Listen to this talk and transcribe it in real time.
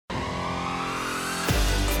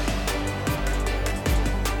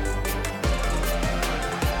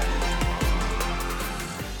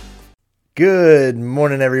Good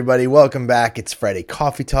morning, everybody. Welcome back. It's Friday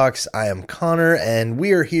Coffee Talks. I am Connor, and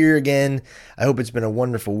we are here again. I hope it's been a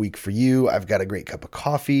wonderful week for you. I've got a great cup of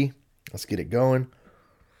coffee. Let's get it going.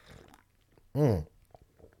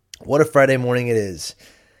 What a Friday morning it is.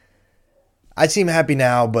 I seem happy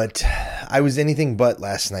now, but I was anything but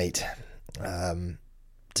last night.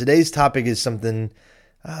 Today's topic is something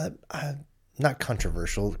not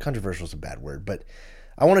controversial. Controversial is a bad word, but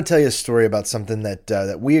I want to tell you a story about something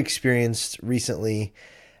that we experienced recently,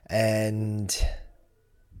 and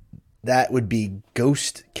that would be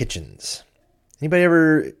ghost kitchens. Anybody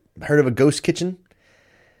ever heard of a ghost kitchen?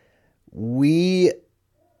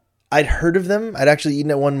 I'd heard of them. I'd actually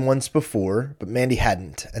eaten at one once before, but Mandy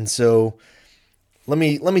hadn't. And so let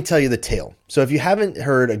me tell you the tale. So if you haven't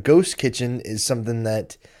heard, a ghost kitchen is something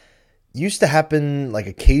that used to happen like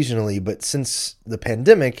occasionally, but since the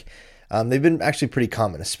pandemic, they've been actually pretty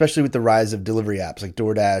common, especially with the rise of delivery apps like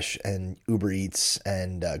DoorDash and Uber Eats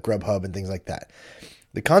and Grubhub and things like that.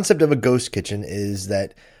 The concept of a ghost kitchen is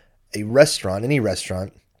that a restaurant, any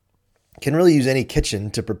restaurant, can really use any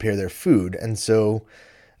kitchen to prepare their food. And so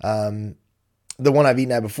the one I've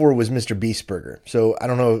eaten at before was Mr. Beast Burger. So I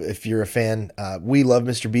don't know if you're a fan. We love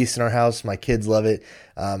Mr. Beast in our house. My kids love it.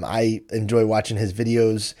 I enjoy watching his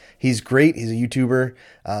videos. He's great. He's a YouTuber.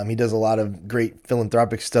 He does a lot of great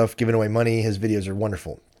philanthropic stuff, giving away money. His videos are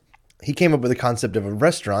wonderful. He came up with the concept of a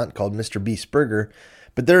restaurant called Mr. Beast Burger,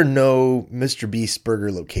 but there are no Mr. Beast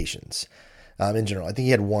Burger locations in general. I think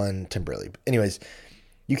he had one temporarily. But anyways,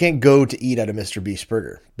 you can't go to eat at a Mr. Beast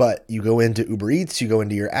Burger, but you go into Uber Eats, you go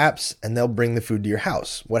into your apps, and they'll bring the food to your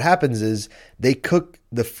house. What happens is they cook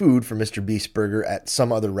the food for Mr. Beast Burger at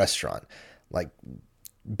some other restaurant, like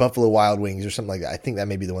Buffalo Wild Wings or something like that. I think that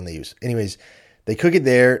may be the one they use. Anyways, they cook it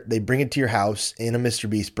there, they bring it to your house in a Mr.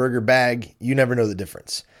 Beast Burger bag. You never know the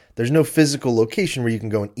difference. There's no physical location where you can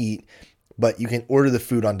go and eat, but you can order the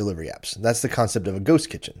food on delivery apps. That's the concept of a ghost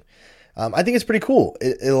kitchen. I think it's pretty cool.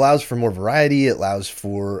 It allows for more variety. It allows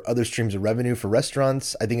for other streams of revenue for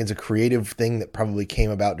restaurants. I think it's a creative thing that probably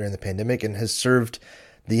came about during the pandemic and has served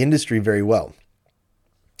the industry very well.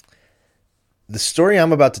 The story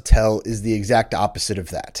I'm about to tell is the exact opposite of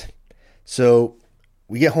that. So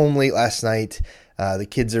we get home late last night. The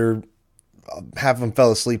kids half of them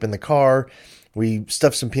fell asleep in the car. We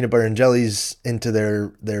stuffed some peanut butter and jellies into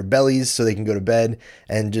their bellies so they can go to bed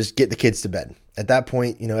and just get the kids to bed. At that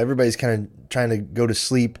point, everybody's kind of trying to go to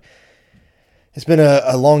sleep. It's been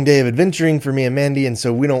a long day of adventuring for me and Mandy, and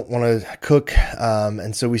so we don't want to cook.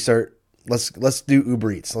 And so we start, let's do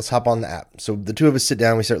Uber Eats. Let's hop on the app. So the two of us sit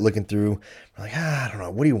down, we start looking through. We're like, I don't know,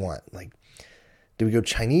 what do you want? Like, do we go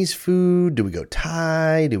Chinese food? Do we go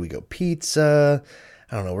Thai? Do we go pizza?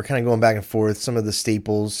 I don't know. We're kind of going back and forth. Some of the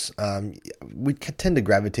staples, we tend to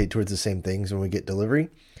gravitate towards the same things when we get delivery.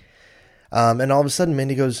 And all of a sudden,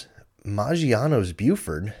 Mandy goes, Maggiano's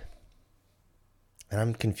Buford. And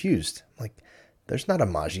I'm confused. I'm like, there's not a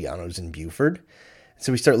Maggiano's in Buford.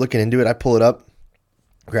 So we start looking into it. I pull it up,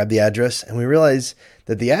 grab the address, and we realize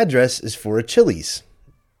that the address is for a Chili's.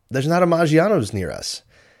 There's not a Maggiano's near us.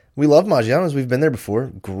 We love Maggiano's. We've been there before.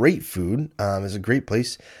 Great food. It's a great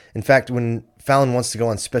place. In fact, when Fallon wants to go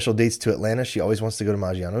on special dates to Atlanta, she always wants to go to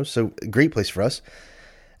Maggiano's. So a great place for us.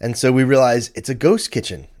 And so we realize it's a ghost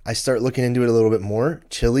kitchen. I start looking into it a little bit more.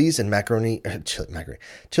 Chili's and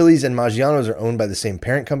Chili's and Maggiano's are owned by the same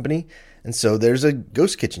parent company. And so there's a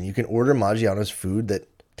ghost kitchen. You can order Maggiano's food that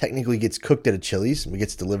technically gets cooked at a Chili's and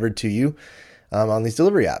gets delivered to you on these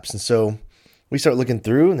delivery apps. And so we start looking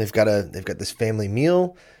through, and they've got this family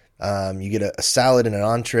meal. You get a salad and an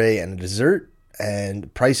entree and a dessert,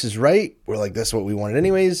 and price is right. We're like, that's what we wanted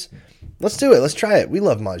anyways. Let's do it. Let's try it. We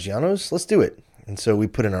love Maggiano's. Let's do it. And so we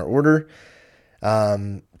put in our order.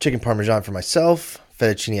 Chicken Parmesan for myself,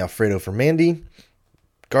 fettuccine Alfredo for Mandy,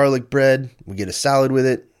 garlic bread. We get a salad with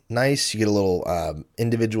it. Nice. You get a little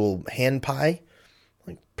individual hand pie.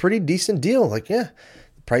 Like, pretty decent deal. Like, yeah,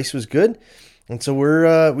 the price was good. And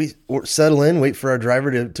so we settle in, wait for our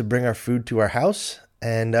driver to bring our food to our house.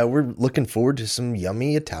 And we're looking forward to some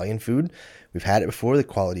yummy Italian food. We've had it before. The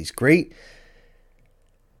quality's great.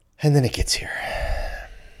 And then it gets here.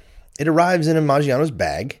 It arrives in a Maggiano's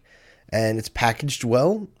bag, and it's packaged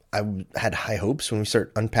well. I had high hopes when we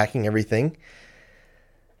start unpacking everything.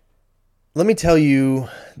 Let me tell you,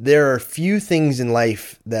 there are few things in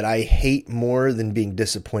life that I hate more than being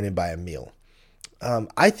disappointed by a meal.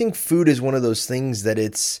 I think food is one of those things that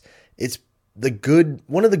it's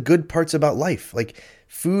one of the good parts about life. Like,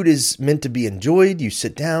 food is meant to be enjoyed. You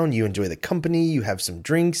sit down, you enjoy the company, you have some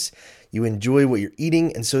drinks, you enjoy what you're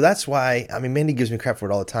eating. And so that's why, I mean, Mandy gives me crap for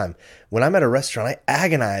it all the time. When I'm at a restaurant, I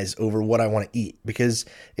agonize over what I want to eat because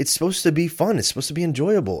it's supposed to be fun. It's supposed to be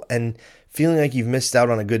enjoyable. And feeling like you've missed out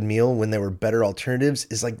on a good meal when there were better alternatives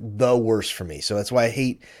is like the worst for me. So that's why I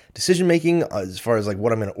hate decision making as far as like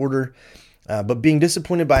what I'm going to order. But being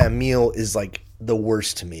disappointed by a meal is like the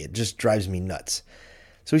worst to me. It just drives me nuts.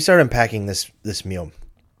 So we started unpacking this meal.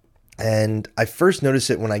 And I first notice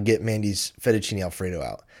it when I get Mandy's fettuccine Alfredo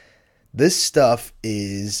out. This stuff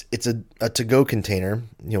it's a to-go container,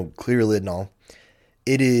 clear lid and all.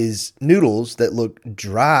 It is noodles that look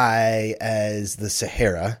dry as the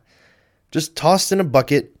Sahara, just tossed in a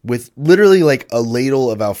bucket with literally like a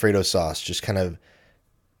ladle of Alfredo sauce, just kind of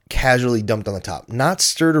casually dumped on the top. Not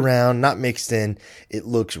stirred around, not mixed in. It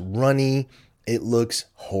looks runny. It looks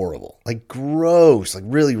horrible. Like gross, like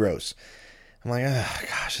really gross. I'm like, oh,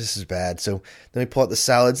 gosh, this is bad. So then we pull out the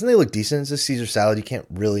salads, and they look decent. It's a Caesar salad. You can't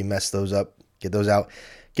really mess those up. Get those out.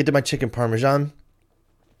 Get to my chicken parmesan.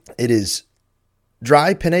 It is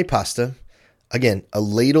dry penne pasta. Again, a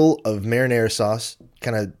ladle of marinara sauce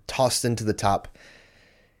kind of tossed into the top.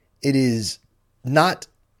 It is not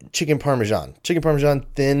chicken parmesan. Chicken parmesan,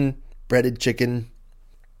 thin, breaded chicken,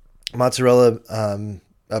 mozzarella,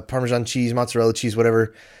 parmesan cheese, mozzarella cheese,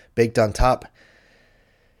 whatever, baked on top.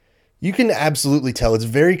 You can absolutely tell. It's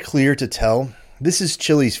very clear to tell. This is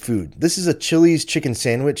Chili's food. This is a Chili's chicken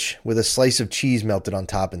sandwich with a slice of cheese melted on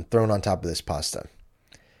top and thrown on top of this pasta.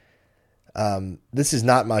 This is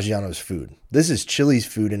not Maggiano's food. This is Chili's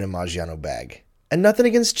food in a Maggiano bag. And nothing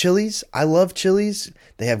against Chili's. I love Chili's.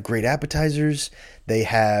 They have great appetizers. They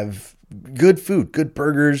have good food, good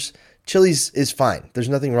burgers. Chili's is fine. There's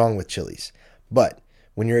nothing wrong with Chili's. But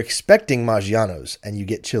when you're expecting Maggiano's and you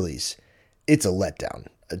get Chili's, it's a letdown,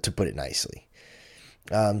 to put it nicely.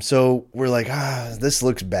 So we're like, this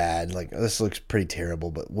looks bad. Like, this looks pretty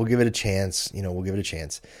terrible, but we'll give it a chance. We'll give it a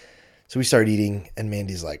chance. So we start eating, and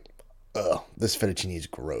Mandy's like, this fettuccine is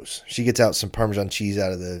gross. She gets out some Parmesan cheese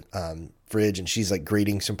out of the fridge, and she's like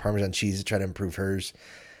grating some Parmesan cheese to try to improve hers.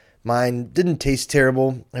 Mine didn't taste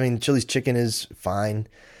terrible. I mean, Chili's chicken is fine,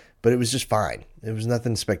 but it was just fine. There was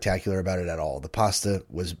nothing spectacular about it at all. The pasta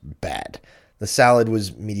was bad. The salad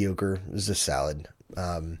was mediocre. It was a salad.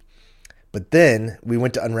 But then we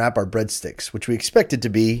went to unwrap our breadsticks, which we expected to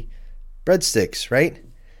be breadsticks, right?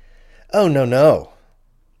 Oh, no.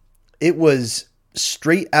 It was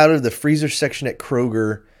straight out of the freezer section at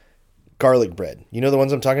Kroger garlic bread. You know the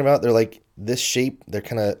ones I'm talking about? They're like this shape. They're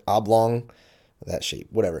kind of oblong, that shape,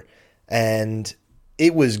 whatever. And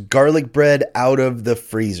it was garlic bread out of the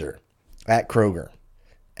freezer at Kroger.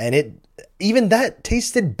 And even that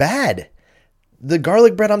tasted bad. The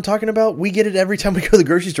garlic bread I'm talking about, we get it every time we go to the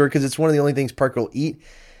grocery store because it's one of the only things Parker will eat.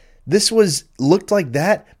 This looked like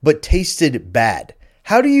that, but tasted bad.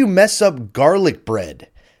 How do you mess up garlic bread?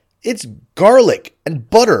 It's garlic and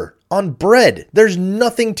butter on bread. There's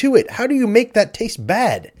nothing to it. How do you make that taste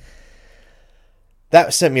bad?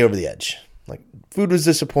 That sent me over the edge. Like, food was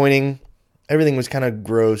disappointing. Everything was kind of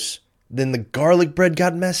gross. Then the garlic bread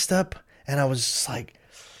got messed up, and I was just like,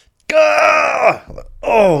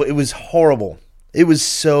 oh, it was horrible. It was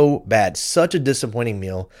so bad. Such a disappointing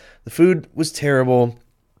meal. The food was terrible.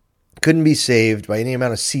 Couldn't be saved by any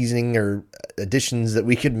amount of seasoning or additions that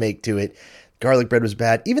we could make to it. Garlic bread was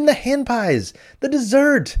bad. Even the hand pies, the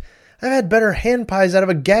dessert. I've had better hand pies out of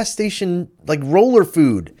a gas station, like roller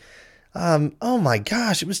food. Oh my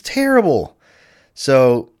gosh, it was terrible.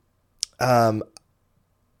 So, I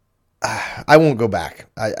won't go back.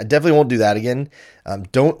 I definitely won't do that again.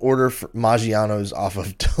 Don't order Maggiano's off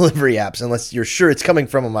of delivery apps unless you're sure it's coming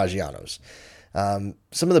from a Maggiano's.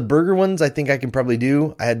 Some of the burger ones I think I can probably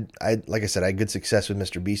do. Like I said, I had good success with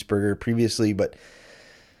Mr. Beast Burger previously, but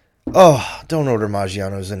don't order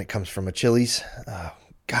Maggiano's and it comes from a Chili's. Oh,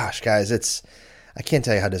 gosh, guys, I can't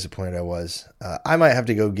tell you how disappointed I was. I might have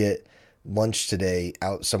to go get lunch today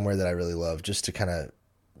out somewhere that I really love just to kind of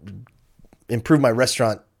improve my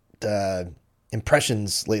restaurant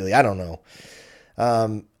impressions lately. I don't know.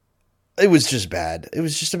 It was just bad. It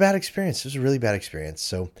was just a bad experience. It was a really bad experience.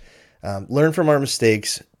 So, learn from our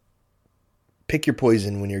mistakes. Pick your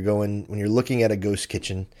poison when you're looking at a ghost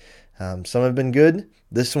kitchen. Some have been good.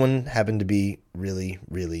 This one happened to be really,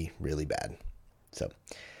 really, really bad. So,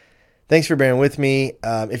 thanks for bearing with me.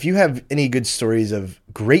 If you have any good stories of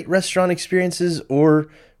great restaurant experiences or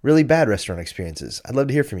really bad restaurant experiences, I'd love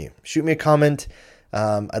to hear from you. Shoot me a comment.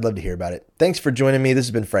 I'd love to hear about it. Thanks for joining me. This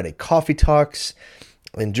has been Friday Coffee Talks.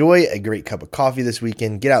 Enjoy a great cup of coffee this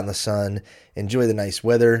weekend. Get out in the sun. Enjoy the nice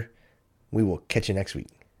weather. We will catch you next week.